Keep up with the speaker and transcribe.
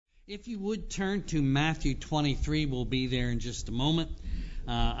If you would turn to Matthew 23, we'll be there in just a moment.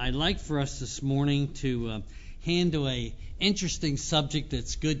 I'd like for us this morning to handle an interesting subject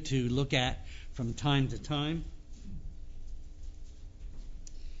that's good to look at from time to time.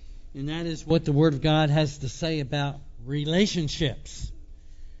 And that is what the Word of God has to say about relationships.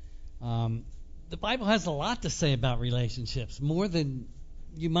 The Bible has a lot to say about relationships, more than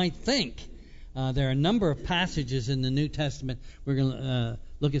you might think. There are a number of passages in the New Testament. We're going to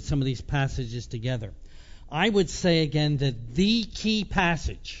look at some of these passages together. I would say again that the key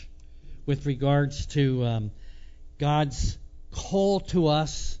passage with regards to God's call to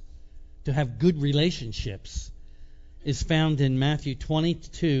us to have good relationships is found in Matthew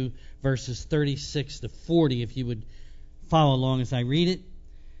 22, verses 36 to 40, if you would follow along as I read it.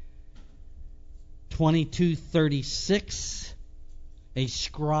 22:36. A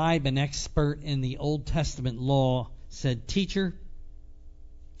scribe, an expert in the Old Testament law, said, "Teacher,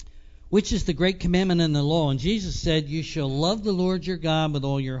 which is the great commandment in the law?" And Jesus said, "You shall love the Lord your God with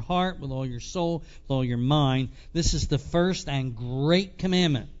all your heart, with all your soul, with all your mind. This is the first and great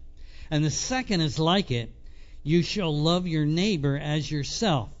commandment. And the second is like it. You shall love your neighbor as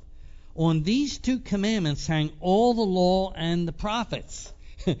yourself. On these two commandments hang all the law and the prophets."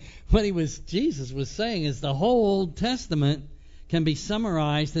 What Jesus was saying is the whole Old Testament can be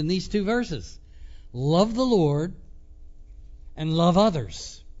summarized in these two verses. Love the Lord and love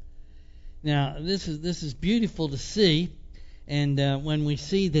others. Now, this is beautiful to see. And when we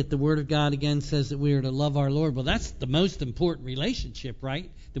see that the Word of God again says that we are to love our Lord, well, that's the most important relationship, right,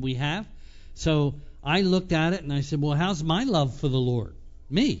 that we have. So I looked at it and I said, well, how's my love for the Lord?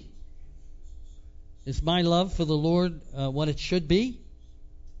 Me. Is my love for the Lord what it should be?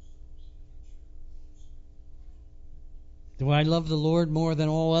 Do I love the Lord more than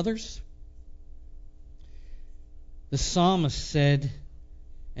all others? The psalmist said,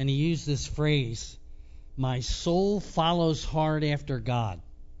 and he used this phrase, "My soul follows hard after God."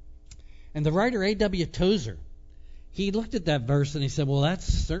 And the writer A.W. Tozer, he looked at that verse and he said, well, that's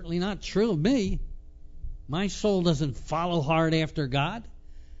certainly not true of me. My soul doesn't follow hard after God.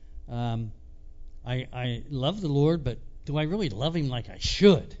 I love the Lord, but do I really love Him like I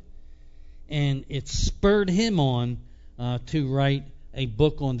should? And it spurred him on to write a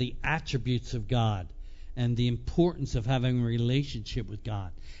book on the attributes of God and the importance of having a relationship with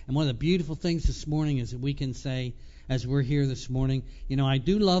God. And one of the beautiful things this morning is that we can say, as we're here this morning, I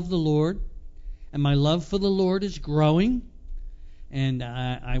do love the Lord, and my love for the Lord is growing, and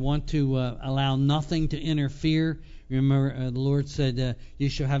I want to allow nothing to interfere. Remember, the Lord said, you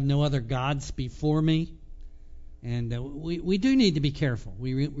shall have no other gods before me. And we do need to be careful.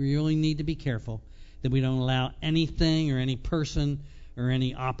 We really need to be careful that we don't allow anything or any person or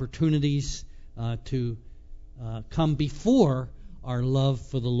any opportunities to come before our love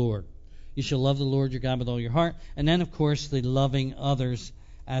for the Lord. You shall love the Lord your God with all your heart. And then, of course, the loving others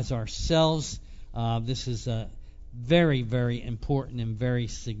as ourselves. This is very, very important and very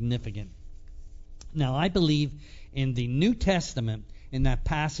significant. Now, I believe in the New Testament, in that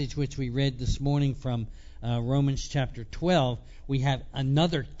passage which we read this morning from Romans chapter 12, we have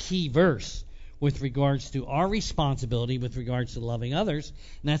another key verse with regards to our responsibility with regards to loving others,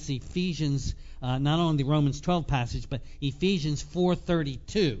 and that's Ephesians, not only the Romans 12 passage, but Ephesians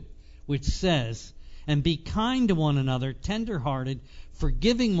 4:32, which says, "And be kind to one another, tender-hearted,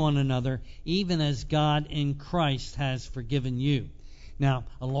 forgiving one another, even as God in Christ has forgiven you." Now,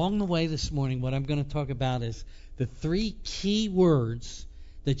 along the way this morning, what I'm going to talk about is the three key words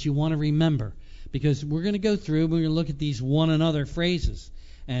that you want to remember, because we're going to go through and we're going to look at these one another phrases.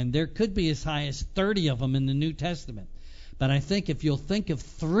 And there could be as high as 30 of them in the New Testament. But I think if you'll think of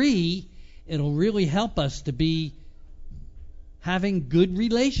three, it'll really help us to be having good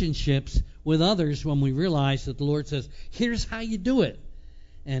relationships with others when we realize that the Lord says, here's how you do it.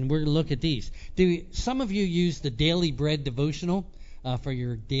 And we're going to look at these. Do some of you use the Daily Bread devotional for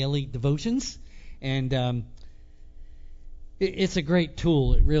your daily devotions? And it's a great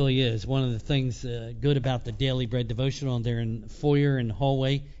tool. It really is. One of the things good about the Daily Bread devotional, and they're in the foyer and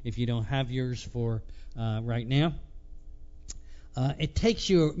hallway if you don't have yours for right now.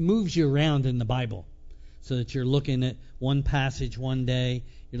 It moves you around in the Bible so that you're looking at one passage one day,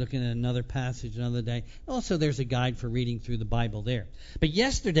 you're looking at another passage another day. Also, there's a guide for reading through the Bible there. But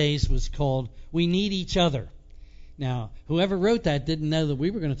yesterday's was called "We Need Each Other." Now, whoever wrote that didn't know that we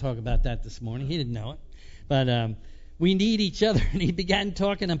were going to talk about that this morning. He didn't know it. But we need each other. And he began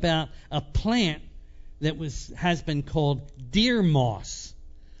talking about a plant that has been called deer moss.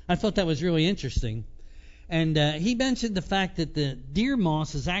 I thought that was really interesting. And he mentioned the fact that the deer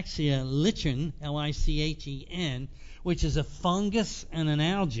moss is actually a lichen, L-I-C-H-E-N, which is a fungus and an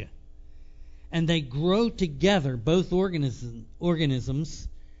algae. and they grow together, both organisms,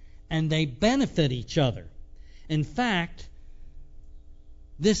 and they benefit each other. In fact,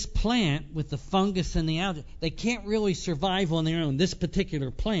 this plant with the fungus and the algae, they can't really survive on their own, this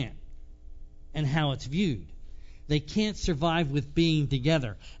particular plant and how it's viewed. They can't survive with being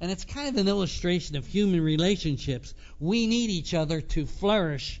together. And it's kind of an illustration of human relationships. We need each other to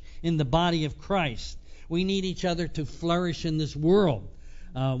flourish in the body of Christ. We need each other to flourish in this world.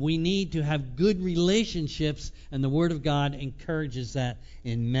 We need to have good relationships, and the Word of God encourages that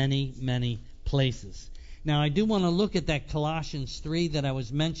in many, many places. Now, I do want to look at that Colossians 3 that I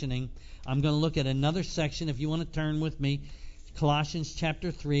was mentioning. I'm going to look at another section. If you want to turn with me, Colossians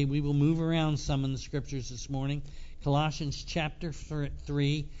chapter 3. We will move around some in the Scriptures this morning. Colossians chapter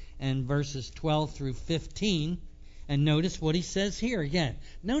 3 and verses 12 through 15. And notice what he says here again.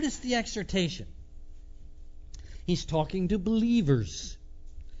 Notice the exhortation. He's talking to believers.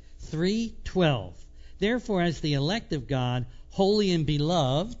 3:12. Therefore, as the elect of God, holy and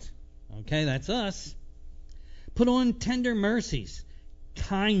beloved, okay, that's us, put on tender mercies,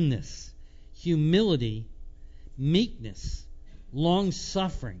 kindness, humility, meekness,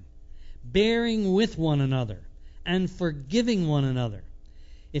 long-suffering, bearing with one another, and forgiving one another.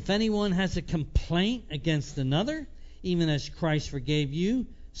 If anyone has a complaint against another, even as Christ forgave you,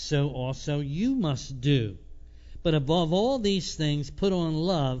 so also you must do. But above all these things, put on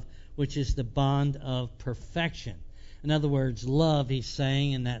love, which is the bond of perfection. In other words, love, he's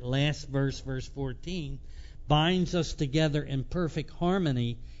saying in that last verse, verse 14, binds us together in perfect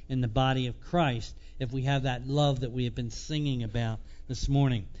harmony in the body of Christ if we have that love that we have been singing about this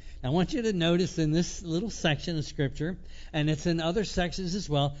morning. Now, I want you to notice in this little section of Scripture, and it's in other sections as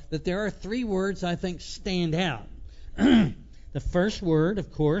well, that there are 3 words I think stand out. The first word,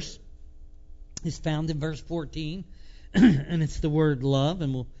 of course, is found in verse 14, and it's the word love,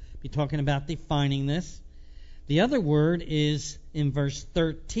 and we'll be talking about defining this. The other word is in verse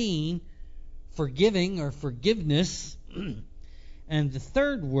 13, forgiving or forgiveness, and the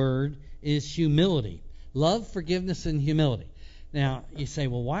third word is humility. Love, forgiveness, and humility. Now, you say,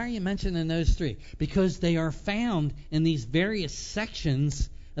 well, why are you mentioning those 3? Because they are found in these various sections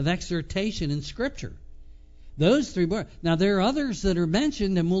of exhortation in Scripture. Those 3 words. Now, there are others that are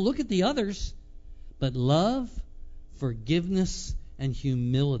mentioned, and we'll look at the others. But love, forgiveness, and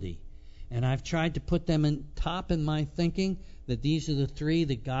humility. And I've tried to put them in top in my thinking that these are the 3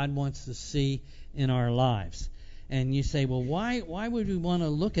 that God wants to see in our lives. And you say, well, why would we want to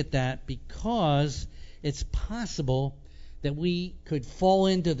look at that? Because it's possible that we could fall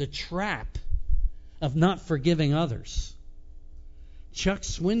into the trap of not forgiving others. Chuck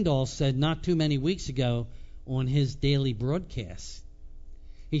Swindoll said not too many weeks ago on his daily broadcast,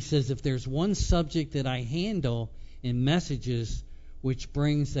 he says, if there's one subject that I handle in messages which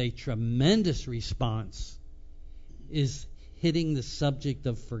brings a tremendous response, is hitting the subject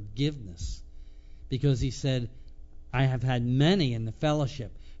of forgiveness. Because he said, I have had many in the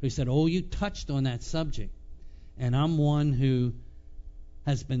fellowship who said, oh, you touched on that subject. And I'm one who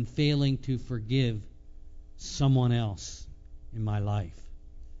has been failing to forgive someone else in my life.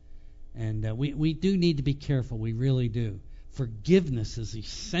 And we do need to be careful. We really do. Forgiveness is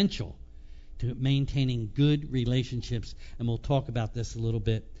essential to maintaining good relationships, and we'll talk about this a little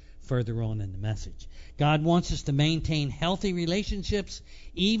bit further on in the message. God wants us to maintain healthy relationships,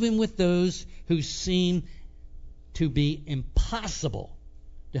 even with those who seem to be impossible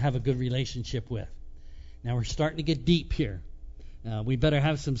to have a good relationship with. Now we're starting to get deep here. We better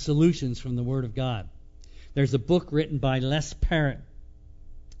have some solutions from the Word of God. There's a book written by Les Parrott,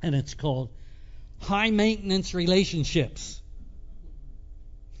 and it's called High Maintenance Relationships.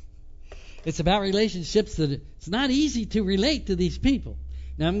 It's about relationships that it's not easy to relate to these people.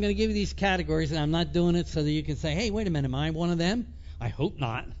 Now, I'm going to give you these categories, and I'm not doing it so that you can say, hey, wait a minute, am I one of them? I hope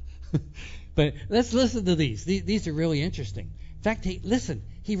not. But let's listen to these. These are really interesting. In fact,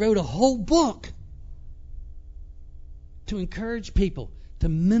 he wrote a whole book to encourage people to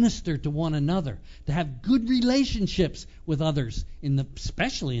minister to one another, to have good relationships with others,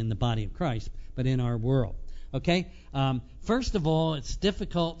 especially in the body of Christ, but in our world. Okay? First of all, it's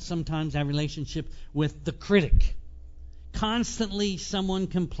difficult sometimes to have a relationship with the critic. Constantly someone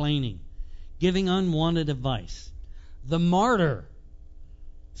complaining, giving unwanted advice. The martyr,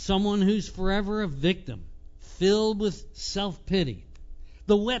 someone who's forever a victim, filled with self-pity.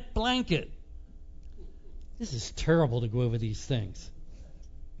 The wet blanket. This is terrible to go over these things.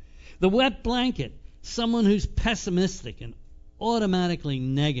 The wet blanket, someone who's pessimistic and automatically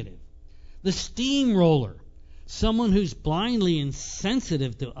negative. The steamroller, someone who's blindly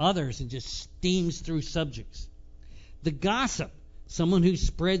insensitive to others and just steams through subjects. The gossip, someone who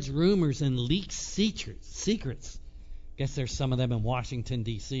spreads rumors and leaks secrets. Guess there's some of them in Washington,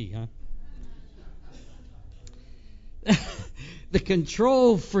 D.C., huh? The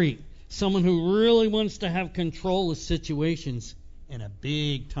control freak, someone who really wants to have control of situations in a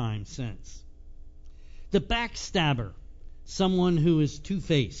big-time sense. The backstabber, someone who is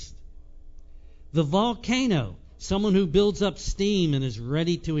two-faced. The volcano, someone who builds up steam and is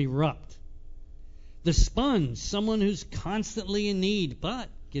ready to erupt. The sponge, someone who's constantly in need but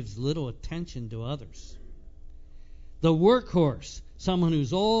gives little attention to others. The workhorse, someone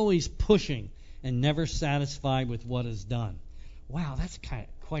who's always pushing and never satisfied with what is done. Wow, that's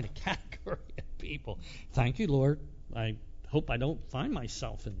quite a category of people. Thank you, Lord. I hope I don't find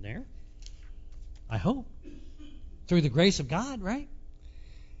myself in there. I hope. Through the grace of God, right?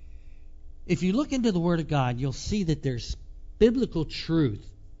 If you look into the Word of God, you'll see that there's biblical truth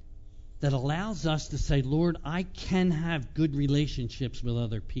that allows us to say, Lord, I can have good relationships with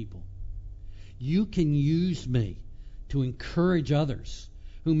other people. You can use me to encourage others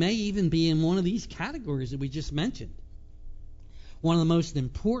who may even be in one of these categories that we just mentioned. One of the most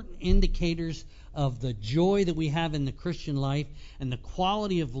important indicators of the joy that we have in the Christian life and the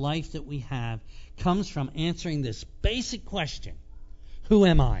quality of life that we have comes from answering this basic question: who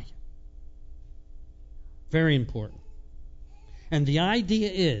am I? Very important. And the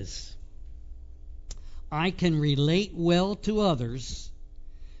idea is, I can relate well to others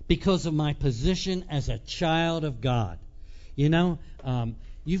because of my position as a child of God. You know,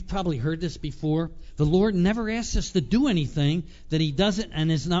 you've probably heard this before. The Lord never asks us to do anything that He doesn't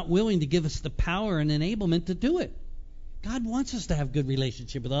and is not willing to give us the power and enablement to do it. God wants us to have good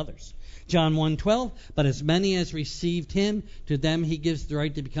relationship with others. John 1:12, but as many as received Him, to them He gives the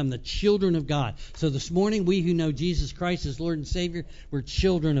right to become the children of God. So this morning, we who know Jesus Christ as Lord and Savior, we're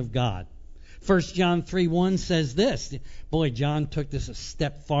children of God. 1 John 3:1 says this. Boy, John took this a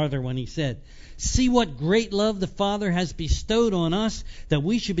step farther when he said, see what great love the Father has bestowed on us, that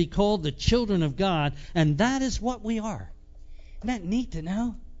we should be called the children of God, and that is what we are. Isn't that neat to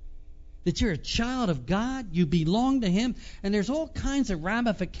know? That you're a child of God, you belong to Him, and there's all kinds of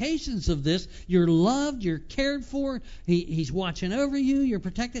ramifications of this. You're loved, you're cared for, He's watching over you, you're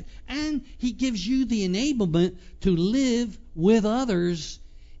protected, and He gives you the enablement to live with others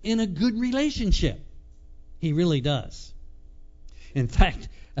in a good relationship. He really does. In fact,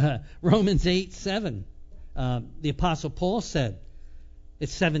 Romans 8:7, the Apostle Paul said,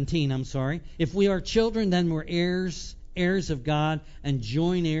 it's 17, I'm sorry, if we are children, then we're heirs of God and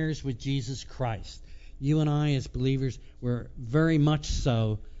joint heirs with Jesus Christ. You and I as believers, we're very much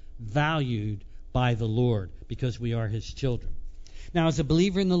so valued by the Lord because we are His children. Now, as a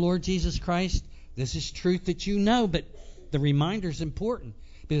believer in the Lord Jesus Christ, this is truth that you know, but the reminder is important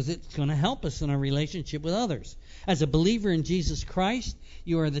because it's going to help us in our relationship with others. As a believer in Jesus Christ,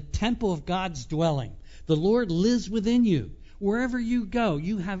 you are the temple of God's dwelling. The Lord lives within you. Wherever you go,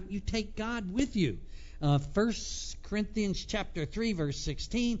 you take God with you. 1 Corinthians chapter 3, verse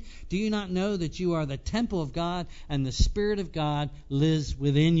 16, do you not know that you are the temple of God and the Spirit of God lives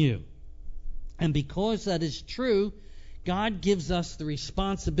within you? And because that is true, God gives us the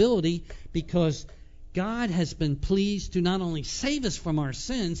responsibility, because God has been pleased to not only save us from our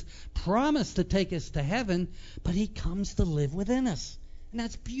sins, promise to take us to heaven, but He comes to live within us. And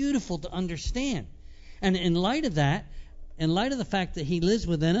that's beautiful to understand. And in light of that, in light of the fact that He lives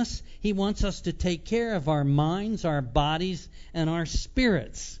within us, He wants us to take care of our minds, our bodies, and our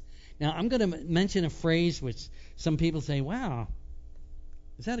spirits. Now, I'm going to mention a phrase which some people say, wow,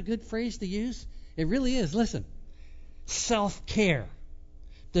 is that a good phrase to use? It really is. Listen, self-care.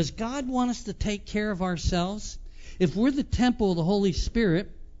 Does God want us to take care of ourselves? If we're the temple of the Holy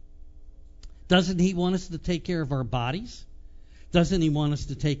Spirit, doesn't He want us to take care of our bodies? Doesn't He want us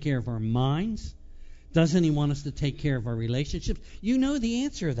to take care of our minds? Doesn't He want us to take care of our relationships? You know the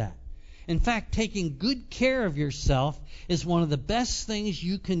answer to that. In fact, taking good care of yourself is one of the best things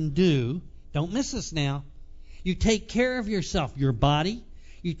you can do. Don't miss this now. You take care of yourself, your body.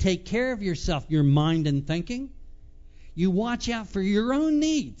 You take care of yourself, your mind and thinking. You watch out for your own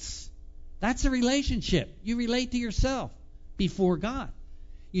needs. That's a relationship. You relate to yourself before God.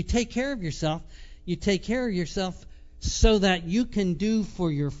 You take care of yourself. You take care of yourself so that you can do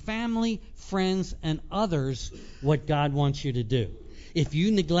for your family, friends, and others what God wants you to do. If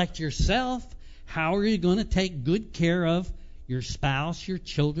you neglect yourself, how are you going to take good care of your spouse, your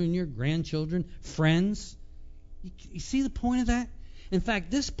children, your grandchildren, friends? You see the point of that? In fact,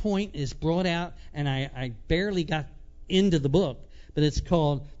 this point is brought out, and I barely got into the book, but it's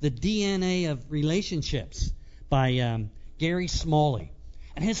called The DNA of Relationships by Gary Smalley.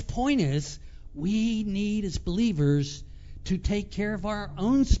 And his point is, we need as believers to take care of our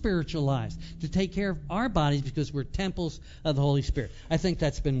own spiritual lives, to take care of our bodies because we're temples of the Holy Spirit. I think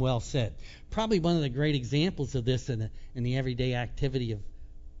that's been well said. Probably one of the great examples of this in the everyday activity of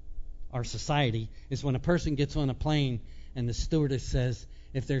our society is when a person gets on a plane and the stewardess says,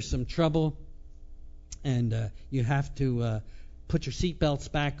 if there's some trouble and you have to put your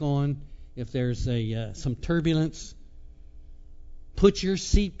seatbelts back on, if there's some turbulence, put your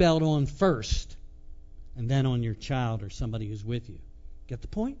seatbelt on first and then on your child or somebody who's with you. Get the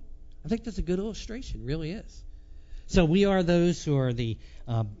point? I think that's a good illustration. It really is. So we are those who are the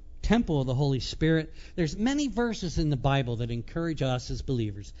temple of the Holy Spirit. There's many verses in the Bible that encourage us as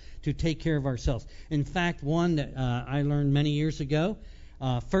believers to take care of ourselves. In fact, one that I learned many years ago,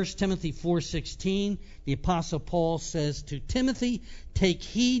 1 Timothy 4:16, the Apostle Paul says to Timothy, take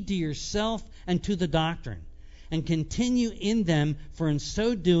heed to yourself and to the doctrine, and continue in them, for in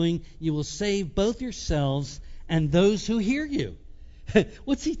so doing you will save both yourselves and those who hear you.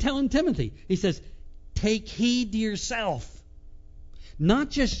 What's he telling Timothy? He says, take heed to yourself. Not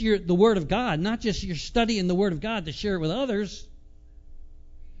just the Word of God, not just your studying the Word of God to share it with others.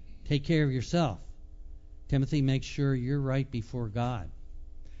 Take care of yourself. Timothy, make sure you're right before God.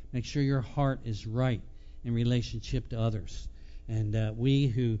 Make sure your heart is right in relationship to others. And we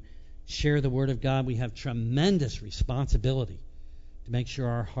who share the Word of God, we have tremendous responsibility to make sure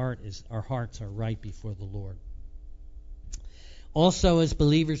our hearts are right before the Lord. Also, as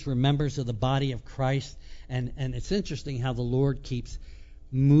believers, we're members of the body of Christ, and it's interesting how the Lord keeps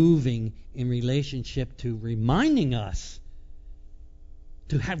moving in relationship to reminding us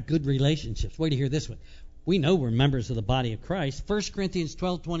to have good relationships. Wait to hear this one. We know we're members of the body of Christ. 1 Corinthians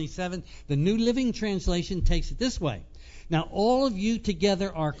 12:27, the New Living Translation takes it this way. Now, all of you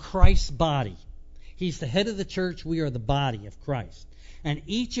together are Christ's body. He's the head of the church. We are the body of Christ. And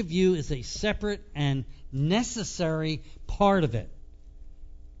each of you is a separate and necessary part of it.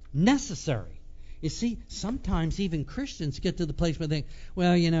 Necessary. You see, sometimes even Christians get to the place where they think,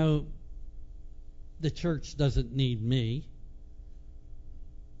 well, the church doesn't need me.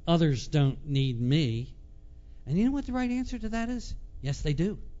 Others don't need me. And you know what the right answer to that is? Yes, they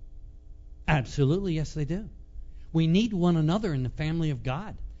do. Absolutely, yes, they do. We need one another in the family of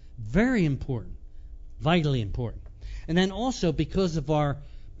God. Very important. Vitally important. And then also because of our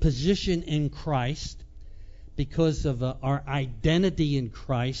position in Christ, because of our identity in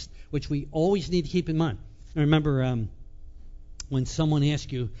Christ, which we always need to keep in mind. I remember when someone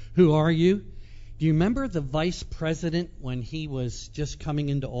asks you, who are you? Do you remember the vice president when he was just coming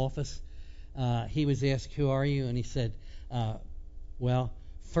into office? He was asked, who are you? And he said, well,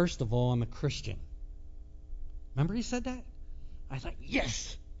 first of all, I'm a Christian. Remember he said that? I thought,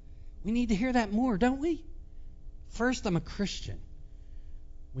 yes, we need to hear that more, don't we? First, I'm a Christian.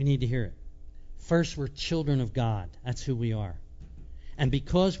 We need to hear it. First, we're children of God. That's who we are. And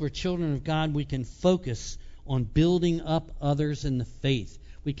because we're children of God, we can focus on building up others in the faith.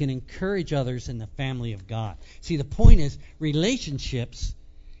 We can encourage others in the family of God. See, the point is, relationships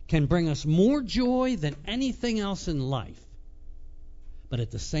can bring us more joy than anything else in life. But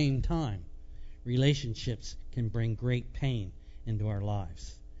at the same time, relationships can bring great pain into our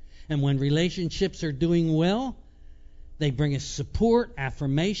lives. And when relationships are doing well, they bring us support,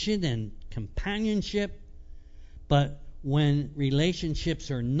 affirmation, and companionship. But when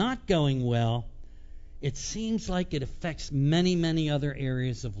relationships are not going well, it seems like it affects many, many other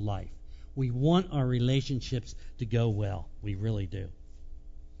areas of life. We want our relationships to go well. We really do.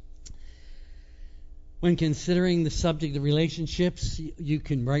 When considering the subject of relationships, you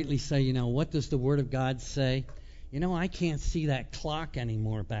can rightly say, what does the Word of God say? I can't see that clock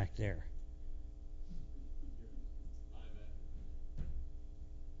anymore back there.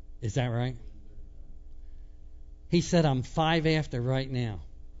 Is that right? He said, I'm 5 after right now.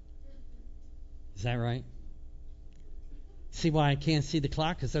 Is that right? See why I can't see the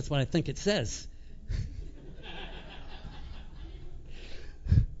clock? Because that's what I think it says.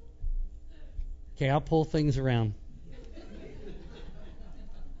 Okay, I'll pull things around.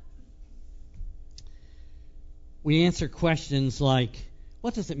 We answer questions like,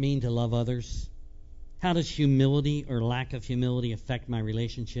 what does it mean to love others? How does humility or lack of humility affect my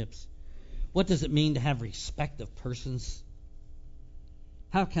relationships? What does it mean to have respect of persons?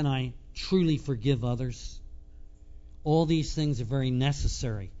 How can I truly forgive others? All these things are very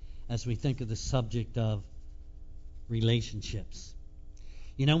necessary as we think of the subject of relationships.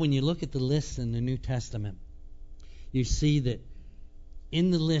 When you look at the list in the New Testament, you see that in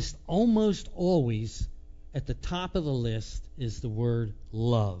the list, almost always at the top of the list is the word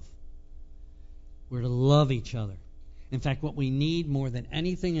love. We're to love each other. In fact, what we need more than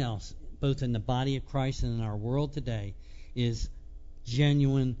anything else, both in the body of Christ and in our world today, is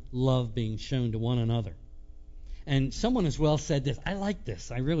genuine love being shown to one another. And someone as well said this. I like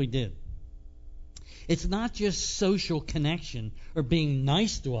this. I really did. It's not just social connection or being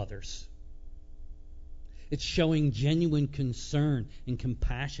nice to others. It's showing genuine concern and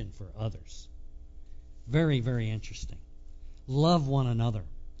compassion for others. Very, very interesting. Love one another.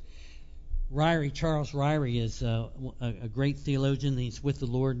 Charles Ryrie is a great theologian. He's with the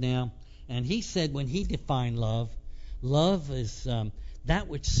Lord now. And he said when he defined love, love is that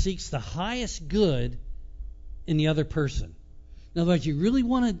which seeks the highest good in the other person. In other words, you really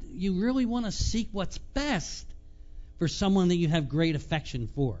want to seek what's best for someone that you have great affection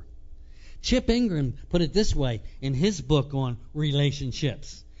for. Chip Ingram put it this way in his book on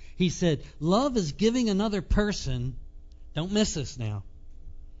relationships. He said, love is giving another person, don't miss this now,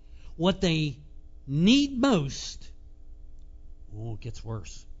 what they need most. Oh, it gets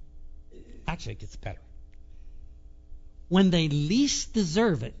worse. Actually, it gets better. When they least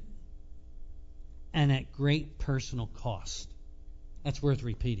deserve it and at great personal cost. That's worth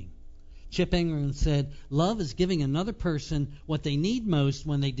repeating. Chip Ingram said, love is giving another person what they need most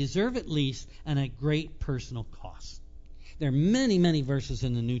when they deserve it least and at great personal cost. There are many, many verses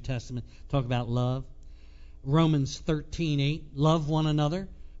in the New Testament talk about love. Romans 13:8, love one another,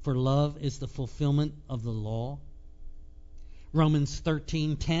 for love is the fulfillment of the law. Romans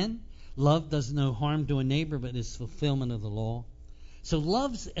 13:10, love does no harm to a neighbor, but is fulfillment of the law. So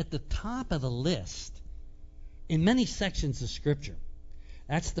love's at the top of the list in many sections of Scripture.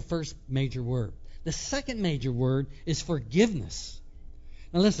 That's the first major word. The second major word is forgiveness.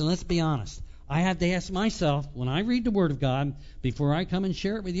 Now listen, let's be honest. I have to ask myself, when I read the Word of God, before I come and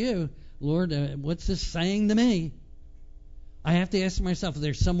share it with you, Lord, what's this saying to me? I have to ask myself, is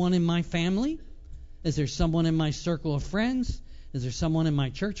there someone in my family? Is there someone in my circle of friends? Is there someone in my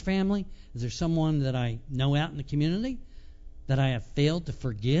church family? Is there someone that I know out in the community that I have failed to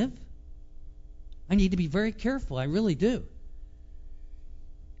forgive? I need to be very careful. I really do.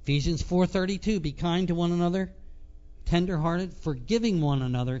 Ephesians 4:32, be kind to one another, tender-hearted, forgiving one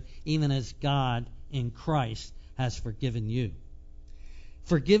another, even as God in Christ has forgiven you.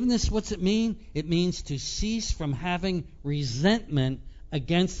 Forgiveness, what's it mean? It means to cease from having resentment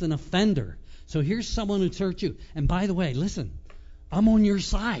against an offender. So here's someone who's hurt you. And by the way, listen, I'm on your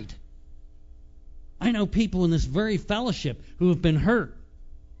side. I know people in this very fellowship who have been hurt,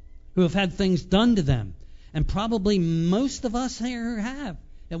 who have had things done to them. And probably most of us here have,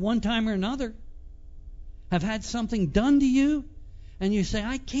 at one time or another, have had something done to you, and you say,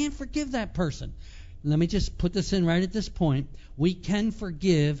 I can't forgive that person. Let me just put this in right at this point. We can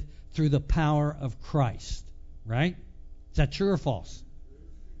forgive through the power of Christ, right? Is that true or false?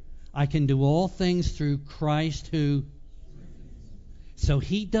 I can do all things through Christ who... So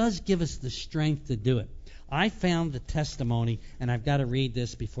he does give us the strength to do it. I found the testimony, and I've got to read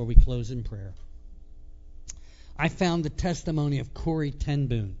this before we close in prayer. I found the testimony of Corrie ten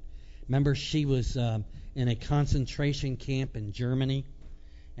Boom. Remember, she was in a concentration camp in Germany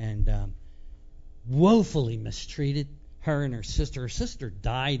and woefully mistreated. Her and her sister. Her sister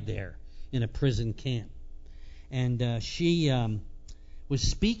died there in a prison camp. And she was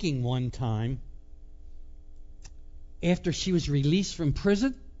speaking one time after she was released from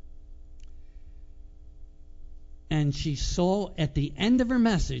prison. And she saw, at the end of her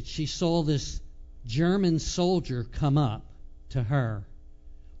message, she saw this German soldier come up to her,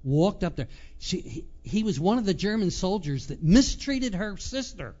 walked up there. He was one of the German soldiers that mistreated her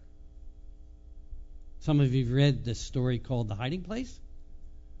sister. Some of you have read this story called The Hiding Place.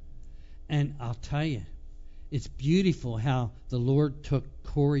 And I'll tell you, it's beautiful how the Lord took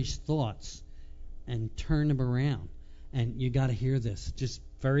Corrie's thoughts and turned them around. And you got to hear this, just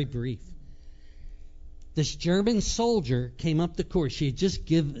very brief. This German soldier came up to Corrie. She had just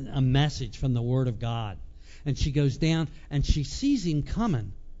given a message from the Word of God. And she goes down, and she sees him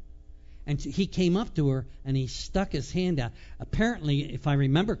coming. And he came up to her, and he stuck his hand out. Apparently, if I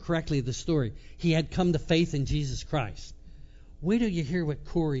remember correctly the story, he had come to faith in Jesus Christ. Wait till you hear what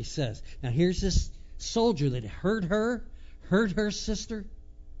Corrie says. Now, here's this soldier that hurt her sister.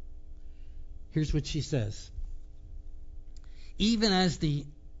 Here's what she says. Even as the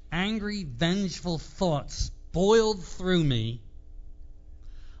angry, vengeful thoughts boiled through me,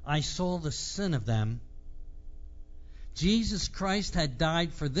 I saw the sin of them. Jesus Christ had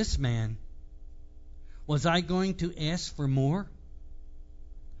died for this man. Was I going to ask for more?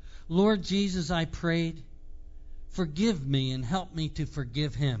 Lord Jesus, I prayed, forgive me and help me to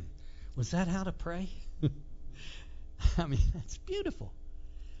forgive him. Was that how to pray? I mean, that's beautiful.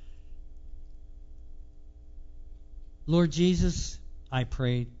 Lord Jesus, I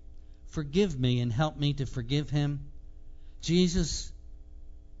prayed, forgive me and help me to forgive him. Jesus,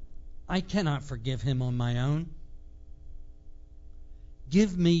 I cannot forgive him on my own.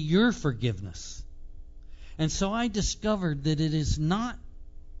 Give me your forgiveness. And so I discovered that it is not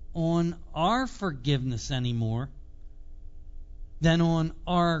on our forgiveness anymore than on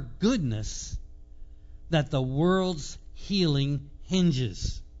our goodness that the world's healing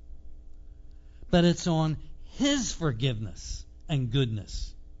hinges. But it's on his forgiveness and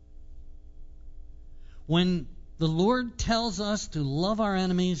goodness. When the Lord tells us to love our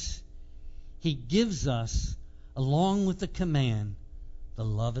enemies, he gives us, along with the command, the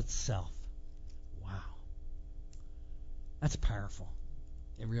love itself. Wow. That's powerful.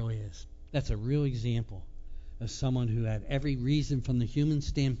 It really is. That's a real example of someone who had every reason from the human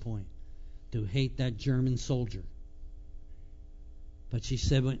standpoint to hate that German soldier. But she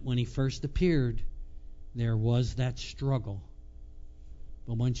said when he first appeared, there was that struggle.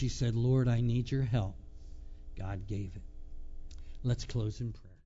 But when she said, Lord, I need your help, God gave it. Let's close in prayer.